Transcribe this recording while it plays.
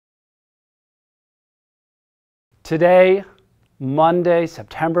Today, Monday,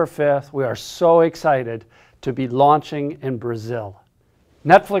 September 5th, we are so excited to be launching in Brazil.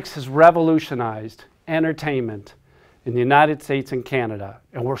 Netflix has revolutionized entertainment in the United States and Canada,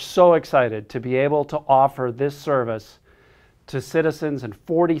 and we're so excited to be able to offer this service to citizens in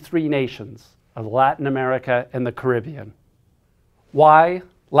 43 nations of Latin America and the Caribbean. Why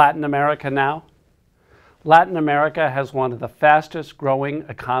Latin America now? Latin America has one of the fastest growing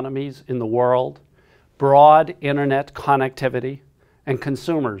economies in the world, broad internet connectivity, and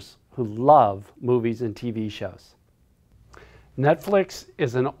consumers who love movies and TV shows. Netflix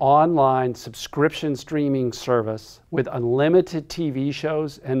is an online subscription streaming service with unlimited TV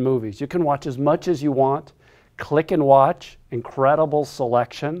shows and movies. You can watch as much as you want, click and watch, incredible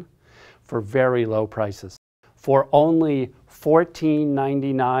selection for very low prices. For only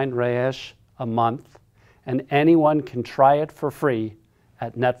 $14.99 reais a month, and anyone can try it for free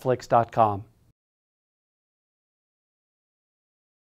at netflix.com.